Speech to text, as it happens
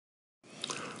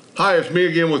Hi, it's me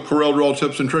again with Corel Draw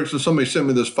Tips and Tricks, and somebody sent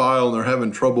me this file and they're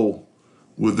having trouble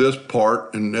with this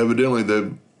part, and evidently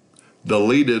they've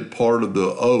deleted part of the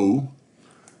O,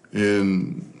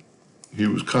 and he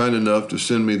was kind enough to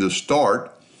send me the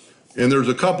start. And there's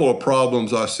a couple of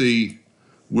problems I see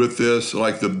with this,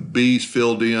 like the B's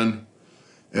filled in,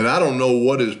 and I don't know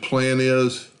what his plan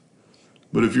is,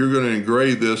 but if you're going to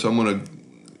engrave this, I'm going to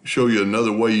show you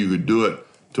another way you could do it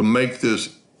to make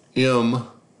this M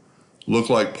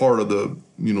look like part of the,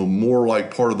 more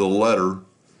like part of the letter.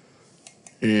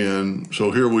 And so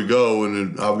here we go,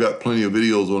 and I've got plenty of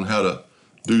videos on how to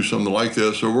do something like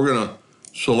this. So we're gonna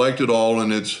select it all,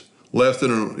 and it's less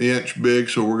than an inch big,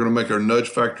 so we're gonna make our nudge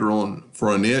factor on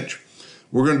for an inch.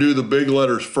 We're gonna do the big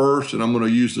letters first, and I'm gonna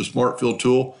use the Smart Fill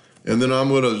tool, and then I'm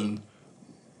gonna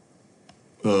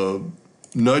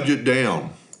nudge it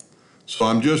down. So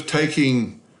I'm just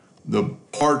taking the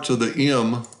parts of the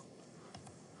M,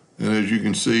 and as you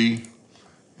can see,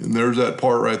 and there's that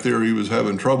part right there he was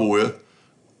having trouble with.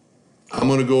 I'm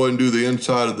going to go ahead and do the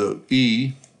inside of the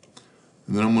E,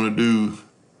 and then I'm going to do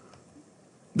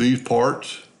these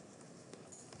parts.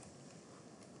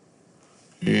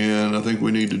 And I think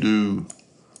we need to do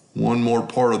one more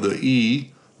part of the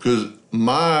E, because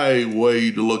my way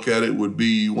to look at it would be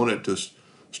you want it to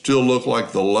still look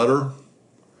like the letter.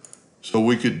 So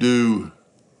we could do,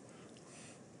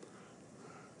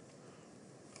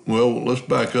 well, let's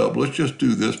back up. Let's just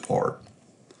do this part,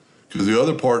 because the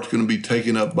other part's going to be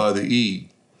taken up by the E.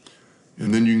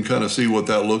 And then you can kind of see what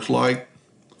that looks like.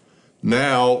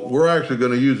 Now, we're actually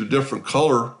going to use a different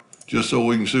color just so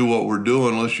we can see what we're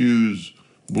doing. Let's use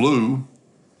blue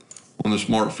on the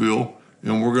Smart Fill,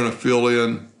 and we're going to fill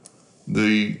in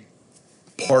the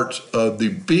parts of the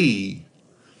B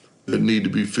that need to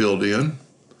be filled in.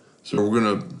 So I'm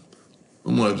going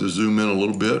to have to zoom in a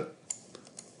little bit.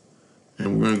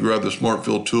 And we're going to grab the Smart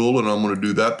Fill tool, and I'm going to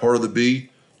do that part of the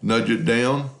B, nudge it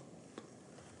down,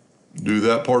 do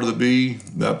that part of the B,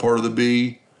 that part of the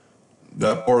B,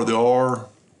 that part of the R,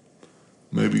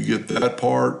 maybe get that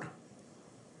part.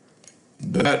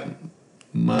 That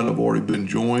might have already been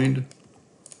joined.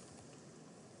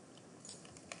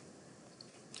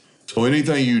 So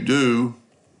anything you do,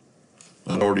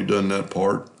 I've already done that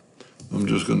part. I'm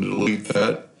just going to delete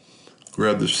that.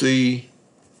 Grab the C.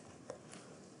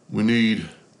 We need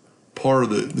part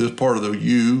of this part of the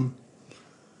U.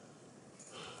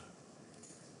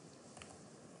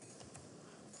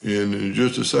 And in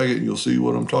just a second, you'll see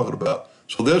what I'm talking about.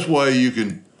 So this way you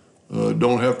can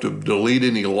don't have to delete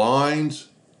any lines.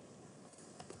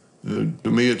 To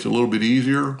me, it's a little bit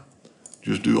easier.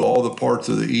 Just do all the parts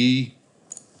of the E.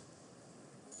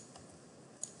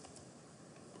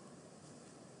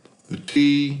 The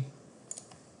T.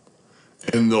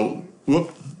 And the,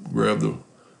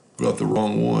 got the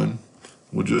wrong one.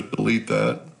 We'll just delete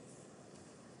that.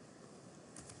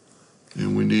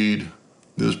 And we need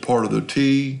this part of the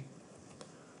T,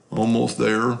 almost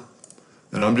there.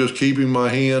 And I'm just keeping my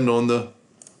hand on the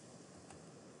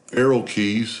arrow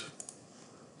keys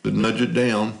to nudge it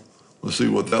down. Let's see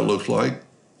what that looks like.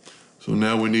 So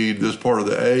now we need this part of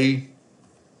the A,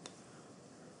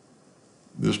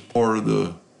 this part of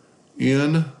the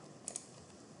N,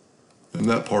 and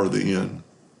that part of the N.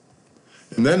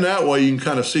 And then that way you can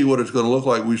kind of see what it's going to look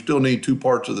like. We still need two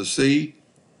parts of the C.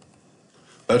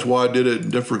 That's why I did it in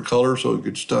different colors, so it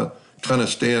could kind of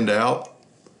stand out.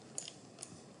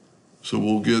 So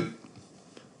we'll get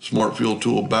Smart Fill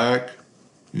tool back,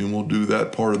 and we'll do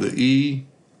that part of the E.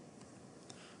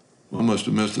 I must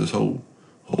have missed this whole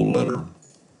letter.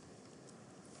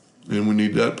 And we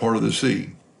need that part of the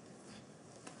C.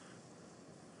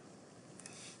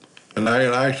 And I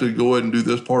can actually go ahead and do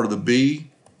this part of the B,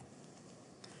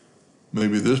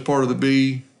 maybe this part of the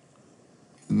B,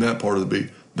 and that part of the B.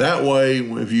 That way,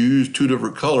 if you use two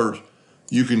different colors,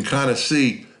 you can kind of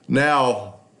see.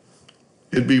 Now,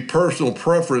 it'd be personal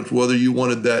preference whether you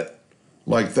wanted that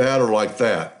like that or like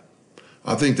that.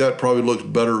 I think that probably looks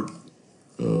better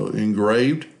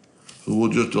engraved. So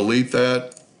we'll just delete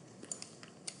that.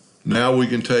 Now we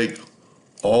can take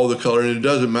all the color, and it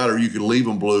doesn't matter, you can leave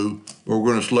them blue, but we're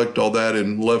going to select all that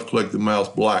and left click the mouse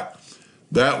black.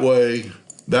 That way,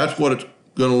 that's what it's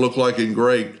going to look like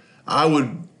engraved. I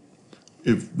would,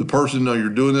 if the person that you're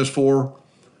doing this for,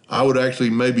 I would actually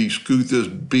maybe scoot this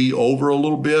B over a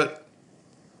little bit.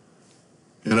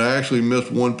 And I actually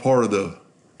missed one part of the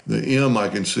M I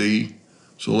can see.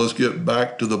 So let's get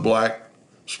back to the black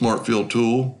Smart Fill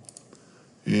tool,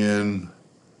 and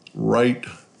right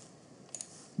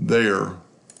there,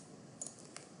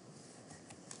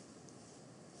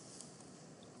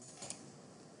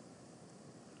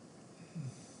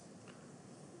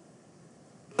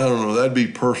 I don't know, that'd be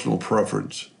personal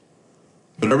preference.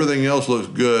 But everything else looks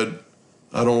good.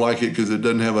 I don't like it because it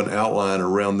doesn't have an outline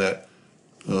around that.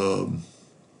 And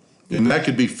that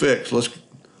could be fixed. Let's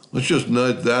just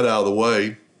nudge that out of the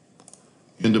way.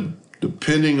 And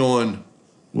depending on,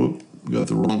 whoop, got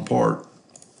the wrong part.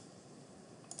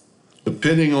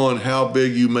 Depending on how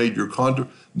big you made your contour,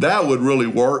 that would really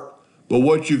work. But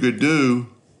what you could do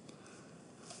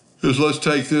is let's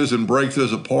take this and break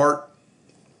this apart.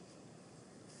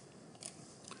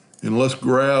 And let's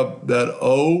grab that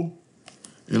O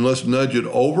and let's nudge it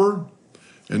over.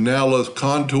 And now let's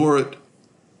contour it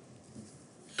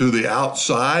to the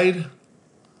outside.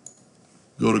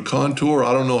 Go to contour.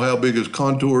 I don't know how big his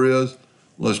contour is.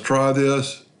 Let's try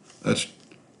this.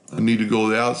 I need to go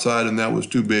to the outside, and that was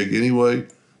too big anyway.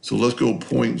 So let's go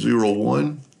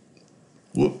 0.01.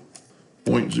 Whoop,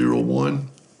 0.01.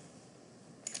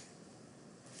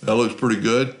 That looks pretty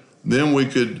good. Then we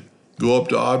could go up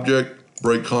to object,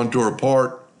 break contour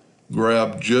apart,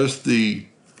 grab just the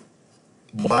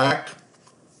black.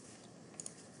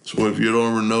 So if you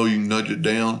don't ever know, you can nudge it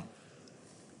down.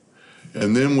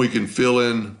 And then we can fill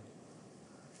in.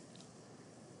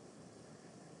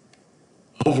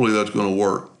 Hopefully that's going to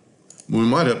work. We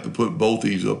might have to put both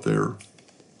these up there.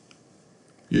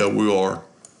 Yeah, we are.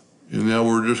 And now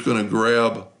we're just going to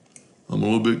grab, I'm a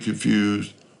little bit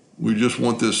confused. We just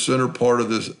want this center part of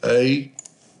this A.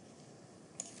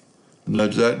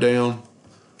 Nudge that down.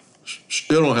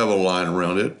 Still don't have a line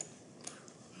around it.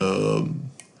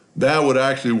 That would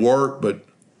actually work, but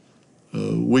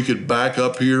we could back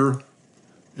up here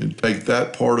and take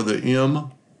that part of the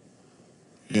M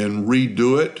and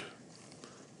redo it.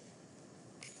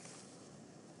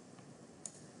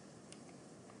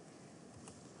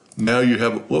 Now you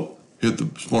have, whoop, hit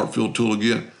the Smart Fill tool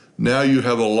again. Now you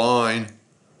have a line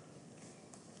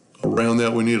around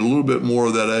that. We need a little bit more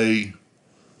of that A,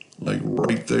 like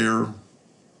right there.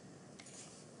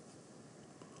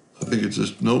 I think it's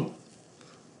just, nope.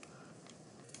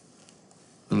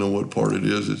 I know what part it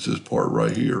is. It's this part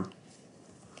right here.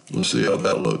 Let's see how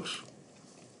that looks.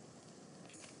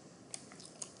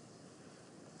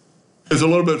 It's a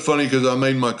little bit funny because I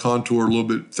made my contour a little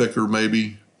bit thicker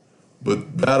maybe,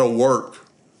 but that'll work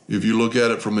if you look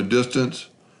at it from a distance.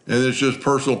 And it's just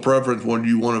personal preference when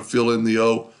you want to fill in the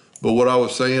O. But what I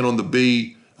was saying on the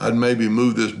B, I'd maybe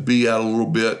move this B out a little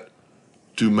bit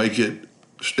to make it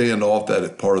stand off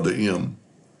that part of the M.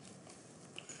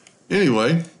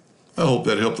 Anyway, I hope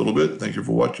that helped a little bit. Thank you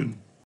for watching.